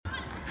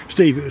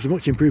Steve, it was a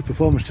much improved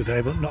performance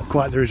today, but not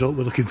quite the result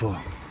we're looking for.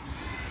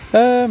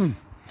 I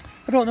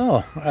don't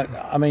know.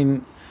 I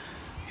mean,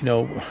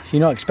 you're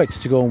not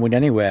expected to go and win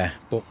anywhere,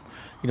 but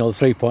the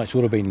 3 points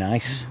would have been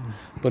nice.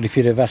 But if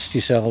you'd have asked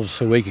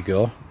yourselves a week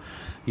ago,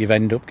 you've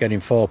ended up getting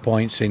 4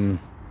 points in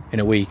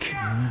a week.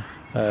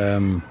 We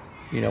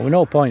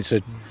know points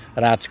are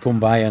hard to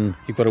come by and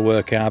you've got to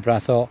work hard, but I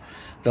thought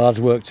the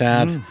lads worked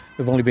hard.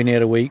 We've only been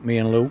here a week, me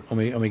and Luke, and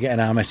we're getting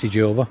our message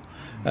over.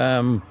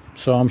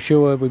 So I'm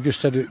sure we've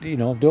just said,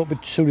 don't be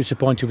too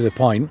disappointed with the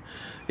point.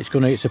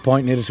 It's a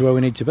point nearer to where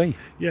we need to be.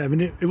 Yeah, I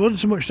mean, it wasn't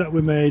so much that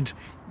we made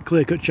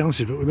clear-cut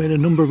chances, but we made a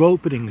number of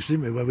openings,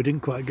 didn't we, where we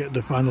didn't quite get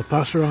the final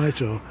pass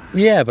right. Or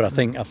yeah, but I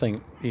think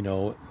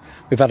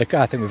we've had a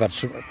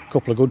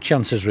couple of good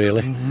chances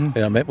really.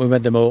 We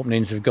made them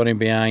openings, we've got in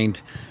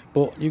behind,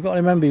 but you've got to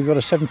remember you've got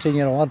a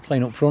 17-year-old lad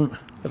playing up front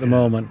at the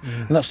moment,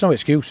 and that's no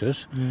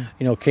excuses.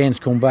 Kane's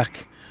come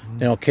back.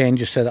 Kane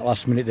just said that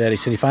last minute there, he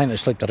said if I hadn't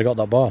slipped I'd have got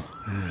that ball.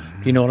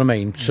 You know what I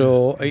mean?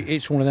 So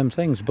it's one of them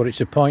things, but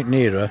it's a point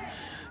nearer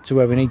to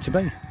where we need to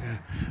be.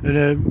 And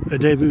a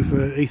debut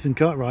for Ethan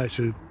Cartwright,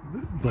 who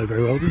played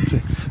very well, didn't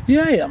he?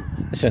 Yeah.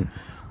 Listen,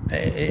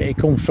 he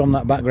comes from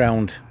that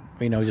background.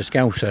 He's a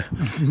scouser,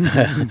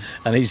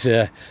 and he's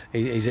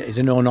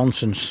a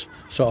no-nonsense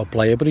sort of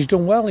player. But he's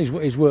done well.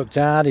 He's worked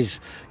hard.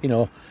 You've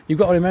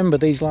got to remember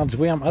these lads.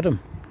 We haven't had them.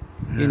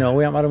 We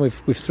haven't had him.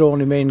 We've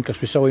thrown him in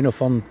because we saw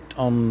enough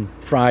on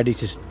Friday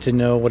to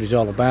know what he's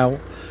all about,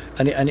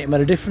 and it made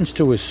a difference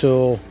to us.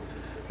 So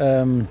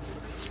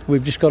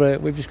we've just got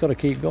to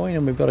keep going,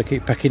 and we've got to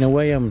keep pecking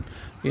away. And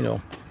you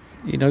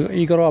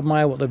got to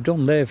admire what they've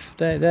done.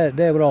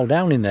 They were all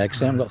down in there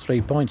because they haven't got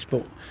 3 points,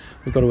 but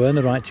we've got to earn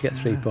the right to get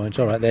 3 points.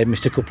 All right, they've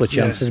missed a couple of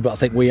chances, but I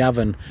think we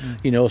haven't.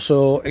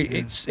 So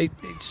it's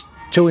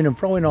toing and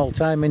froing all the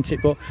time, isn't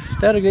it? But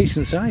they're a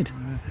decent side.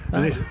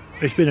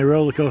 It's been a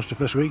roller coaster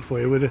first week for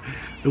you with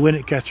the win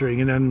at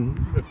Kettering and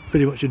then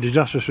pretty much a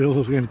disastrous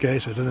result against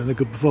Gateshead and then a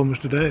good performance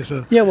today.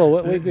 So yeah,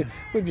 well,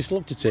 we've just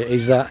looked at it.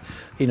 Is that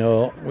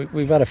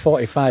we've had a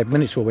 45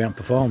 minutes where we haven't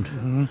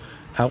performed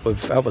out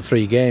of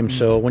 3 games.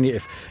 So when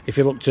if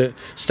you looked at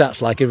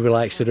stats like everybody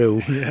likes to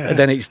do,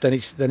 then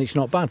it's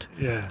not bad.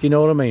 Yeah. Do you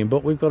know what I mean?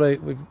 But we've got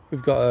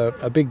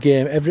a big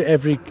game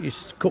every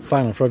it's cup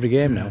final for every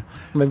game now,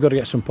 and we've got to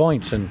get some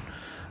points. And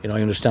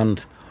I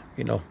understand.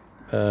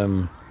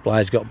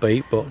 Blythe's got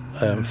beat, but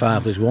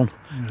Farsley's won.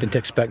 Didn't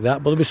expect that,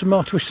 but there'll be some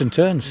more twists and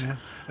turns. Yeah.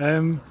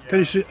 Can I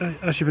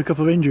ask you for a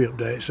couple of injury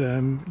updates?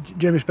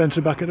 Jamie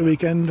Spencer back at the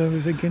weekend, are we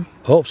thinking?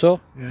 Hope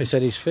so. Yeah. He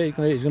said he's fit.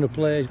 He's going to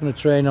play. He's going to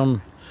train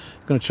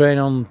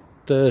on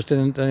Thursday,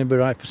 and then he'll be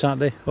right for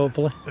Saturday,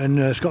 hopefully.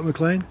 And Scott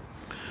McLean?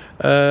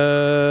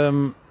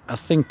 I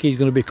think he's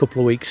going to be a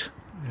couple of weeks.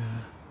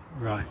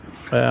 Yeah.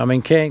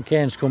 Right.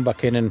 Kane's come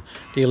back in, and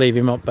do you leave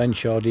him up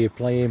bench or do you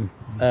play him?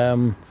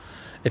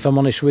 If I'm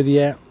honest with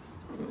you,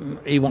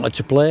 he wanted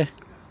to play,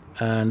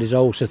 and he's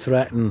always a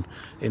threat, and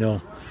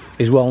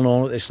he's well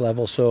known at this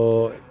level.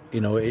 So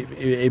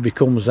it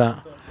becomes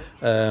that.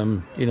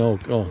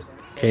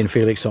 Kane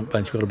Felix on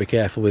bench, got to be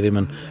careful with him.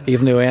 And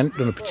even though he hasn't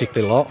done a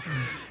particular lot,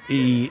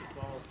 he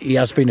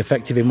has been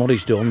effective in what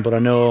he's done. But I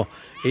know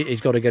he's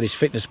got to get his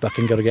fitness back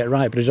and got to get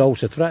right. But he's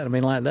always a threat. I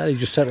mean, like that, he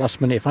just said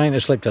last minute, if I hadn't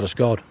slipped, I'd have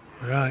scored.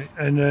 Right,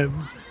 and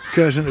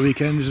Curzon at the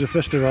weekend is the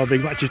first of our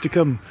big matches to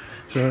come.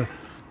 So.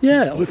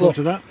 Yeah, look forward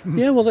to that.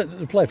 Yeah, well,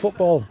 they play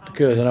football, the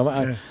Curzon.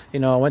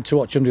 I went to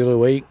watch them the other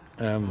week.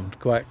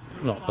 Quite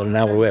not an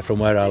hour away from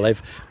where I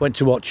live. Went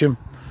to watch them.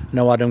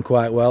 Know Adam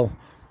quite well.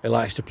 He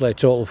likes to play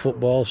total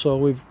football, so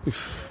we've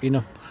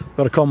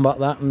got to combat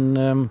that.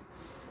 And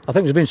I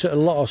think there's been a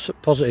lot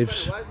of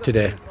positives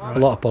today. A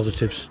lot of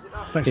positives.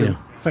 Thanks,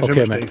 Thanks okay, very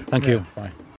much, mate. Steve. Thank you. Bye.